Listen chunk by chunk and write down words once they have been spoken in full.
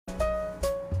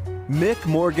Mick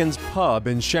Morgan's Pub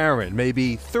in Sharon may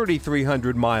be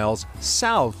 3,300 miles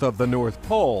south of the North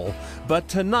Pole, but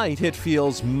tonight it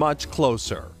feels much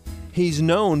closer. He's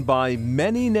known by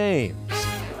many names.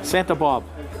 Santa Bob.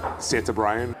 Santa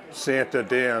Brian. Santa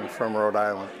Dan from Rhode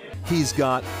Island. He's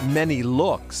got many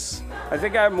looks. I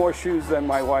think I have more shoes than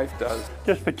my wife does.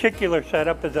 This particular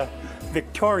setup is a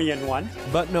Victorian one.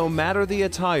 But no matter the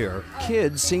attire,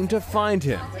 kids seem to find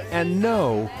him and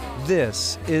know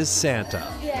this is Santa.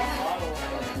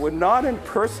 We're not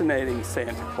impersonating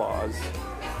Santa Claus,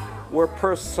 we're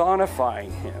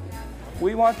personifying him.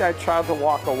 We want that child to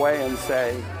walk away and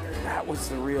say, that was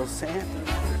the real Santa.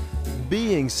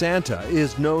 Being Santa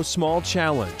is no small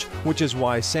challenge, which is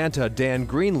why Santa Dan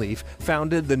Greenleaf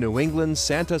founded the New England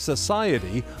Santa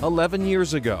Society 11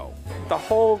 years ago. The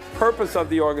whole purpose of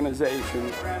the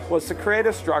organization was to create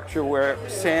a structure where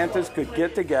Santas could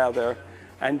get together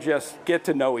and just get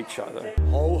to know each other.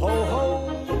 Ho, ho, ho!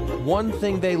 One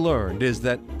thing they learned is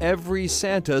that every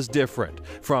Santa's different,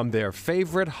 from their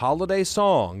favorite holiday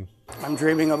song, I'm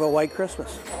dreaming of a white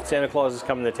Christmas. Santa Claus is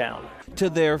coming to town, to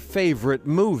their favorite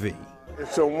movie.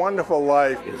 It's a Wonderful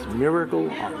Life. It's Miracle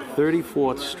on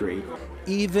 34th Street.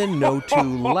 Even no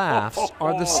two laughs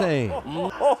are the same. Ho,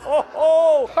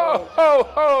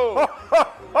 ho,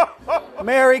 ho!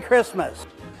 Merry Christmas.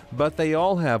 But they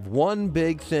all have one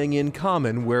big thing in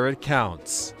common where it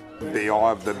counts. They all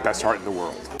have the best heart in the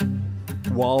world.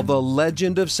 While the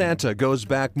legend of Santa goes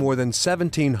back more than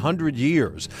 1,700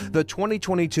 years, the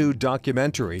 2022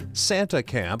 documentary Santa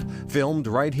Camp, filmed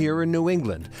right here in New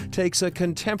England, takes a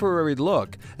contemporary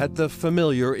look at the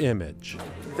familiar image.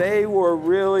 They were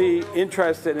really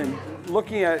interested in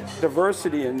looking at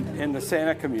diversity in the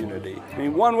Santa community. I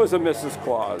mean, one was a Mrs.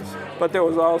 Claus, but there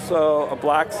was also a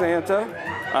black Santa,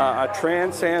 a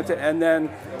trans Santa, and then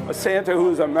a Santa who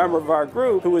was a member of our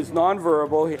group who was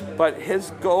nonverbal, but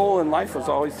his goal in life was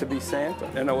always to be Santa.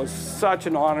 And it was such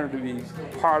an honor to be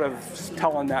part of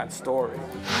telling that story.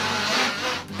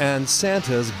 And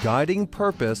Santa's guiding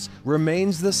purpose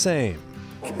remains the same.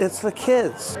 It's the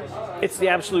kids. it's the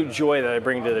absolute joy that I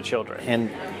bring to the children.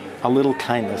 And a little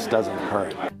kindness doesn't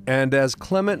hurt. And as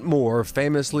Clement Moore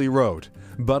famously wrote,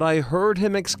 "But I heard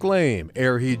him exclaim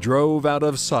ere he drove out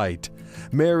of sight,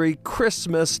 Merry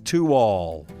Christmas to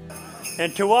all."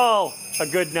 And to all, a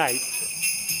good night.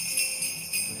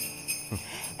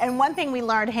 And one thing we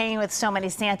learned hanging with so many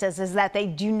Santas is that they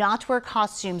do not wear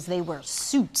costumes, they wear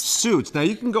suits. Suits. Now,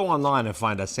 you can go online and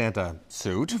find a Santa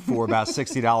suit for about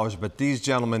 $60, but these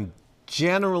gentlemen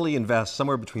generally invest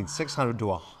somewhere between $600 to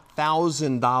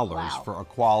 $1,000 for a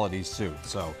quality suit.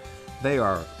 So they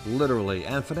are literally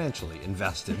and financially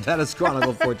invested. That is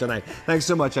Chronicled for tonight. Thanks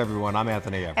so much, everyone. I'm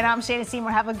Anthony Everett. And I'm Shana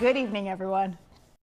Seymour. Have a good evening, everyone.